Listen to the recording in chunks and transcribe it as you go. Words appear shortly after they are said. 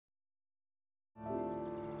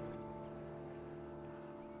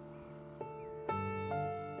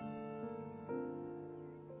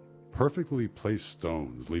perfectly placed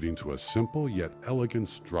stones leading to a simple yet elegant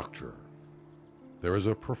structure. There is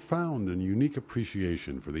a profound and unique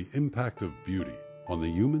appreciation for the impact of beauty on the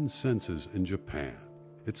human senses in Japan.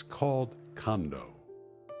 It's called Kondo.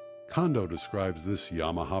 Kondo describes this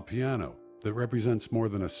Yamaha piano that represents more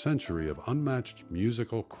than a century of unmatched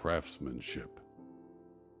musical craftsmanship.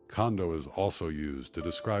 Kondo is also used to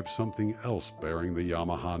describe something else bearing the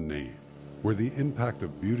Yamaha name, where the impact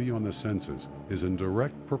of beauty on the senses is in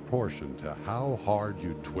direct proportion to how hard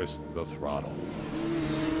you twist the throttle.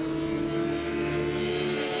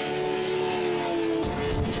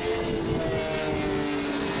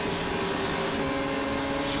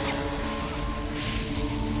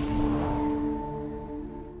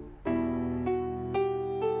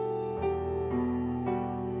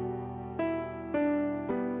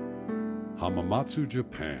 Hamamatsu,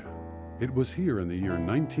 Japan. It was here in the year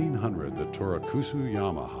 1900 that Torakusu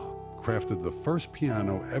Yamaha crafted the first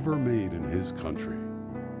piano ever made in his country.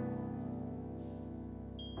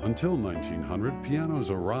 Until 1900,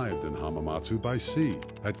 pianos arrived in Hamamatsu by sea,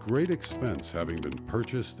 at great expense, having been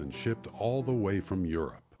purchased and shipped all the way from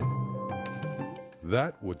Europe.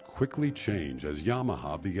 That would quickly change as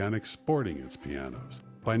Yamaha began exporting its pianos.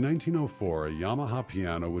 By 1904, a Yamaha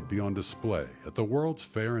piano would be on display at the World's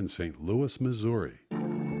Fair in St. Louis, Missouri.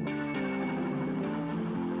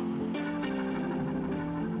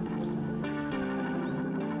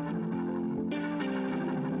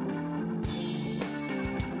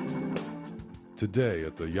 Today,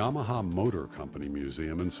 at the Yamaha Motor Company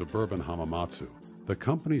Museum in suburban Hamamatsu, the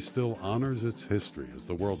company still honors its history as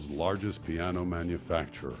the world's largest piano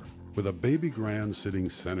manufacturer, with a baby grand sitting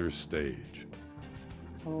center stage.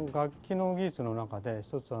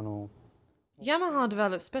 Yamaha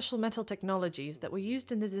developed special metal technologies that were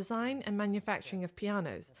used in the design and manufacturing of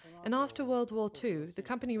pianos, and after World War II, the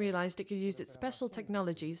company realized it could use its special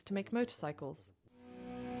technologies to make motorcycles.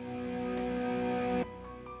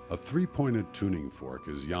 A three-pointed tuning fork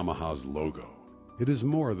is Yamaha's logo. It is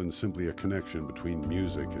more than simply a connection between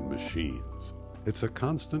music and machines. It's a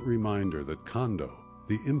constant reminder that Kondo,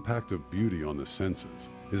 the impact of beauty on the senses,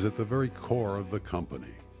 is at the very core of the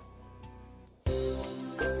company.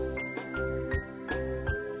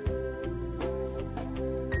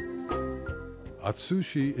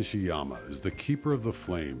 Atsushi Ishiyama is the keeper of the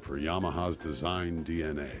flame for Yamaha's design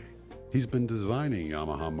DNA. He's been designing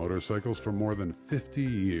Yamaha motorcycles for more than 50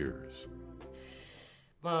 years.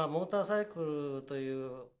 When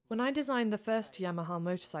I designed the first Yamaha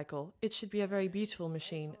motorcycle, it should be a very beautiful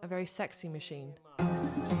machine, a very sexy machine.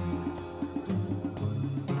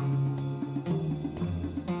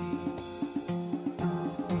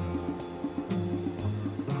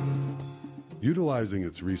 Utilizing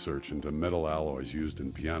its research into metal alloys used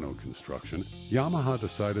in piano construction, Yamaha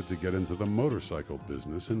decided to get into the motorcycle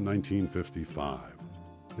business in 1955.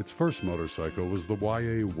 Its first motorcycle was the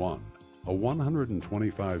YA-1, a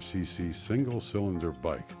 125cc single-cylinder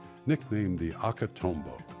bike nicknamed the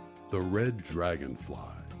Akatombo, the Red Dragonfly.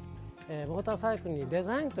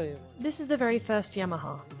 This is the very first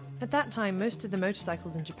Yamaha. At that time, most of the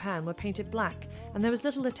motorcycles in Japan were painted black, and there was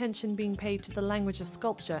little attention being paid to the language of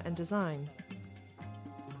sculpture and design.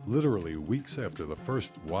 Literally weeks after the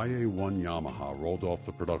first YA-1 Yamaha rolled off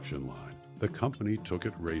the production line, the company took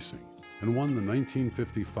it racing and won the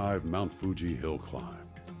 1955 Mount Fuji hill climb.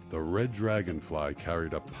 The Red Dragonfly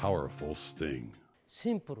carried a powerful sting.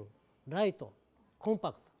 Simple, light,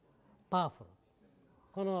 compact, powerful.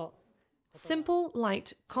 Simple,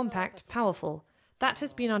 light, compact, powerful. That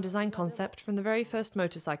has been our design concept from the very first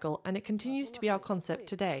motorcycle, and it continues to be our concept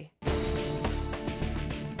today.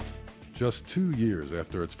 Just 2 years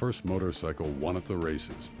after its first motorcycle won at the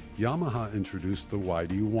races, Yamaha introduced the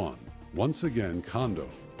YD-1. Once again, Kondo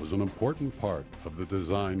was an important part of the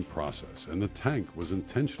design process, and the tank was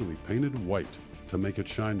intentionally painted white to make it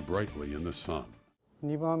shine brightly in the sun.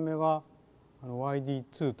 The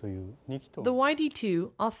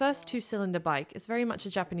YD2, our first two-cylinder bike, is very much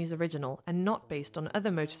a Japanese original and not based on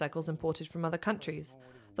other motorcycles imported from other countries.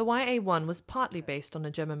 The YA1 was partly based on a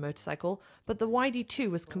German motorcycle, but the YD2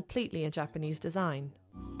 was completely a Japanese design.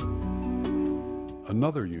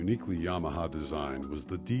 Another uniquely Yamaha design was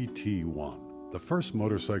the DT1, the first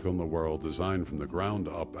motorcycle in the world designed from the ground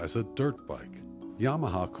up as a dirt bike.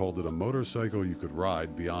 Yamaha called it a motorcycle you could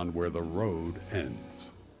ride beyond where the road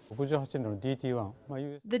ends. The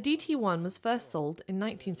DT1 was first sold in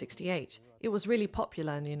 1968. It was really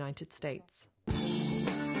popular in the United States.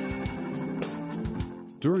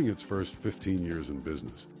 During its first 15 years in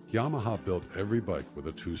business, Yamaha built every bike with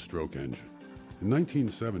a two-stroke engine. In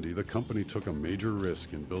 1970, the company took a major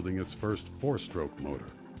risk in building its first four-stroke motor.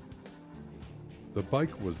 The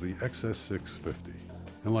bike was the XS650,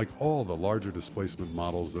 and like all the larger displacement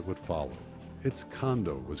models that would follow, its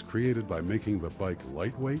condo was created by making the bike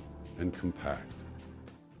lightweight and compact.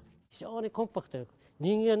 非常にコンパクトで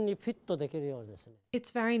人間にフィットできるようですね。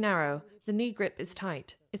 It's very narrow, the knee grip is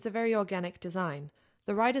tight, it's a very organic design.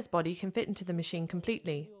 The rider's body can fit into the machine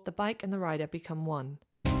completely, the bike and the rider become one.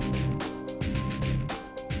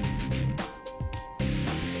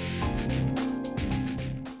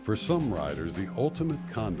 For some riders, the ultimate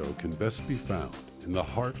condo can best be found in the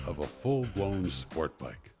heart of a full-blown sport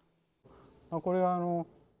bike. これは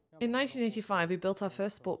In 1985, we built our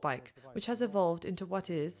first sport bike, which has evolved into what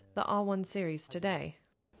is the R1 series today.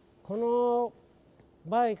 この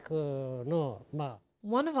バイクの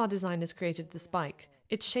One of our designers created this bike.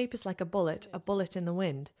 Its shape is like a bullet in the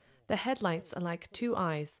wind. The headlights are like two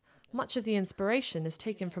eyes. Much of the inspiration is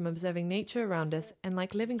taken from observing nature around us, and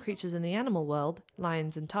like living creatures in the animal world,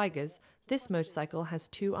 lions and tigers, this motorcycle has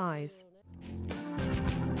two eyes.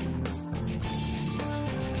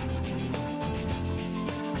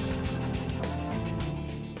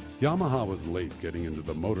 Yamaha was late getting into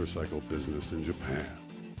the motorcycle business in Japan,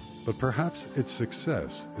 but perhaps its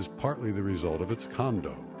success is partly the result of its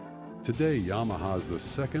condo. Today, Yamaha is the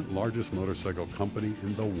second largest motorcycle company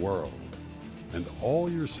in the world, and all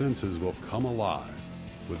your senses will come alive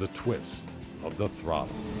with a twist of the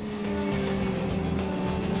throttle.